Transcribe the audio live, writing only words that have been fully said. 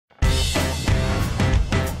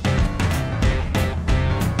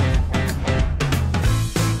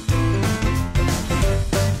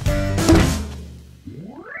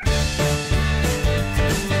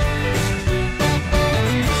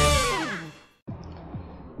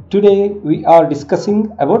Today we are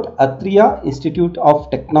discussing about Atria Institute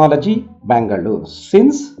of Technology, Bangalore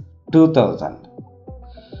since 2000.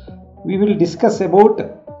 We will discuss about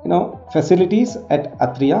facilities at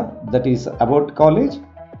Atria, that is about college,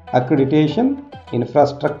 accreditation,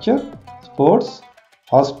 infrastructure, sports,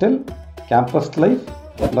 hostel, campus life,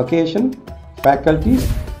 location, faculties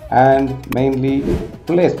and mainly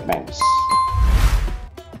placements.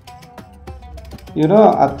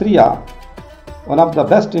 Atria, one of the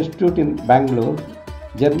best institute in Bangalore.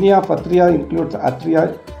 Journey of Atria includes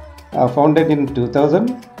Atria, founded in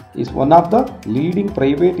 2000, is one of the leading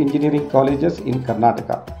private engineering colleges in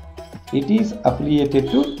Karnataka. It is affiliated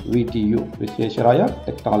to VTU, Visvesvaraya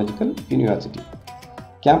Technological University.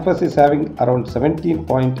 Campus is having around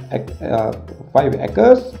 17.5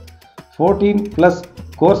 acres. 14 plus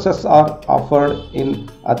courses are offered in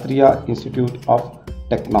Atria Institute of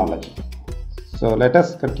Technology. So let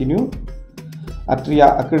us continue.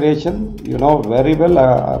 Atria accreditation, you know very well,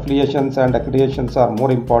 affiliations and accreditations are more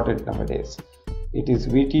important nowadays. It is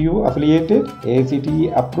VTU affiliated,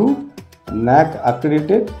 ACTE approved, NAC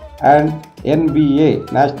accredited and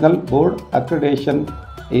NBA, National Board Accreditation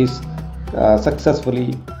is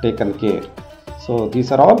successfully taken care. So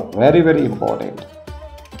these are all very important.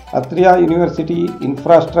 Atria University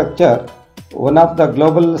infrastructure, one of the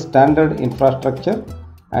global standard infrastructure,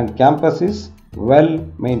 and campus is well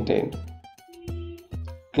maintained.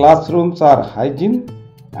 Classrooms are hygiene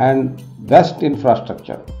and best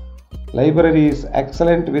infrastructure. Library is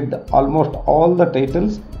excellent with almost all the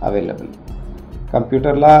titles available.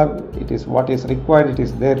 Computer lab, it is what is required, it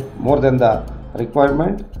is there more than the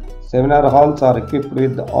requirement. Seminar halls are equipped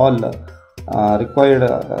with all required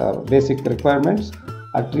basic requirements.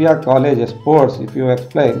 Atria College Sports, if you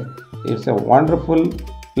explain, it's a wonderful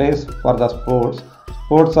place for the sports.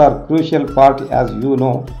 Sports are crucial part, as you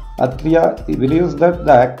know. Atria believes that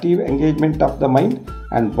the active engagement of the mind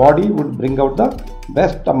and body would bring out the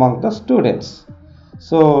best among the students.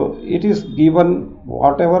 So it is given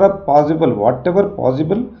whatever possible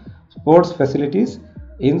sports facilities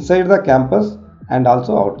inside the campus and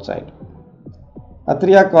also outside.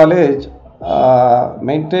 Atria College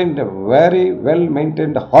maintained very well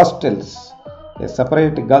maintained hostels, a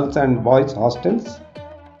separate girls and boys hostels.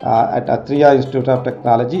 At Atria Institute of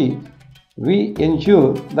Technology, we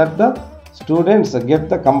ensure that the students get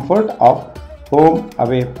the comfort of home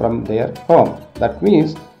away from their home. That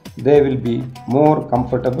means they will be more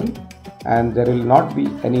comfortable and there will not be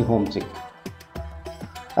any homesick.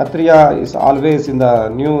 Atria is always in the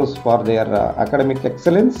news for their academic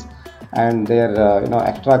excellence and their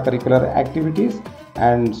extracurricular activities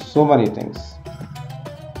and so many things.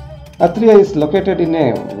 Atria is located in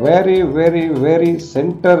a very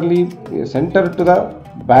centered to the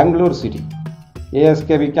Bangalore city.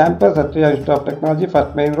 ASKB campus, Atria Institute of Technology,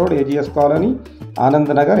 First Main Road, AGS Colony,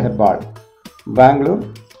 Anandanagar, Hebbad, Bangalore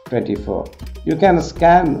 24. You can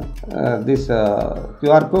scan this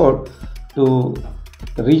QR code to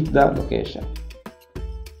reach the location.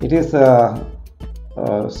 It is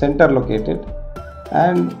center located,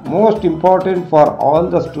 and most important for all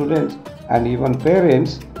the students and even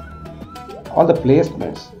parents, all the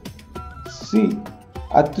placements. See,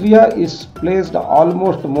 Atria is placed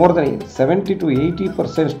almost more than 70 to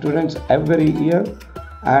 80% students every year,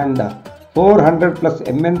 and 400 plus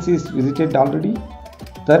MNCs visited already.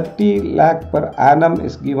 30 lakh per annum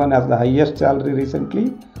is given as the highest salary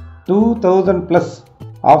recently. 2000 plus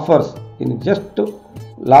offers in just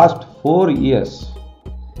last 4 years.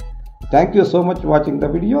 Thank you so much for watching the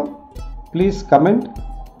video. Please comment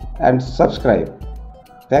and subscribe.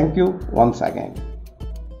 Thank you once again.